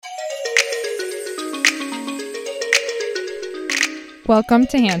Welcome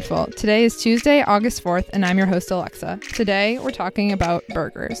to Handful. Today is Tuesday, August 4th, and I'm your host, Alexa. Today, we're talking about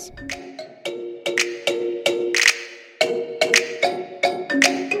burgers.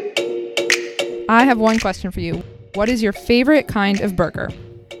 I have one question for you. What is your favorite kind of burger?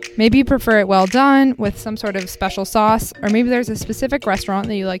 Maybe you prefer it well done with some sort of special sauce, or maybe there's a specific restaurant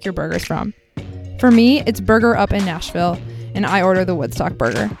that you like your burgers from. For me, it's Burger Up in Nashville, and I order the Woodstock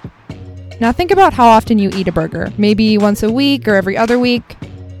burger. Now think about how often you eat a burger, maybe once a week or every other week.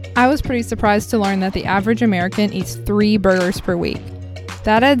 I was pretty surprised to learn that the average American eats 3 burgers per week.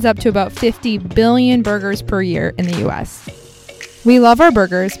 That adds up to about 50 billion burgers per year in the US. We love our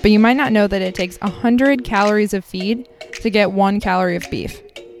burgers, but you might not know that it takes 100 calories of feed to get 1 calorie of beef.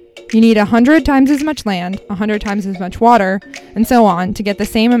 You need 100 times as much land, 100 times as much water, and so on to get the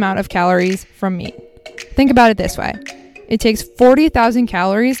same amount of calories from meat. Think about it this way. It takes 40,000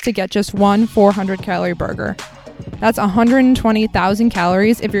 calories to get just one 400-calorie burger. That's 120,000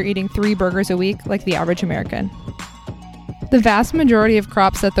 calories if you're eating 3 burgers a week like the average American. The vast majority of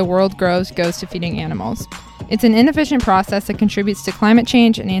crops that the world grows goes to feeding animals. It's an inefficient process that contributes to climate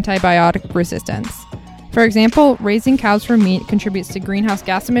change and antibiotic resistance. For example, raising cows for meat contributes to greenhouse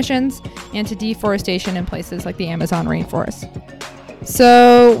gas emissions and to deforestation in places like the Amazon rainforest.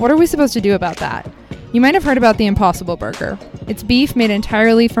 So, what are we supposed to do about that? You might have heard about the Impossible Burger. It's beef made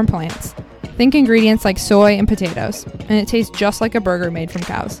entirely from plants. Think ingredients like soy and potatoes, and it tastes just like a burger made from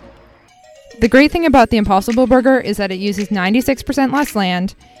cows. The great thing about the Impossible Burger is that it uses 96% less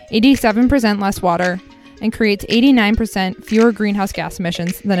land, 87% less water, and creates 89% fewer greenhouse gas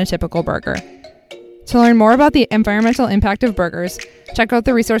emissions than a typical burger. To learn more about the environmental impact of burgers, check out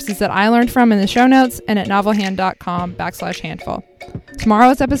the resources that I learned from in the show notes and at novelhand.com/handful.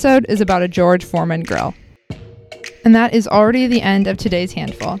 Tomorrow's episode is about a George Foreman grill. And that is already the end of today's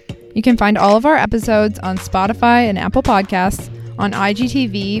Handful. You can find all of our episodes on Spotify and Apple Podcasts, on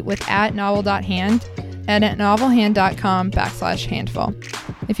IGTV with @novel.hand, and at novelhand.com/handful.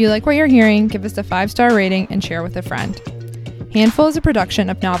 If you like what you're hearing, give us a 5-star rating and share with a friend. Handful is a production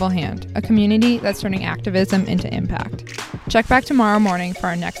of Novel Hand, a community that's turning activism into impact. Check back tomorrow morning for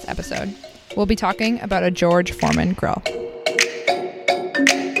our next episode. We'll be talking about a George Foreman grill.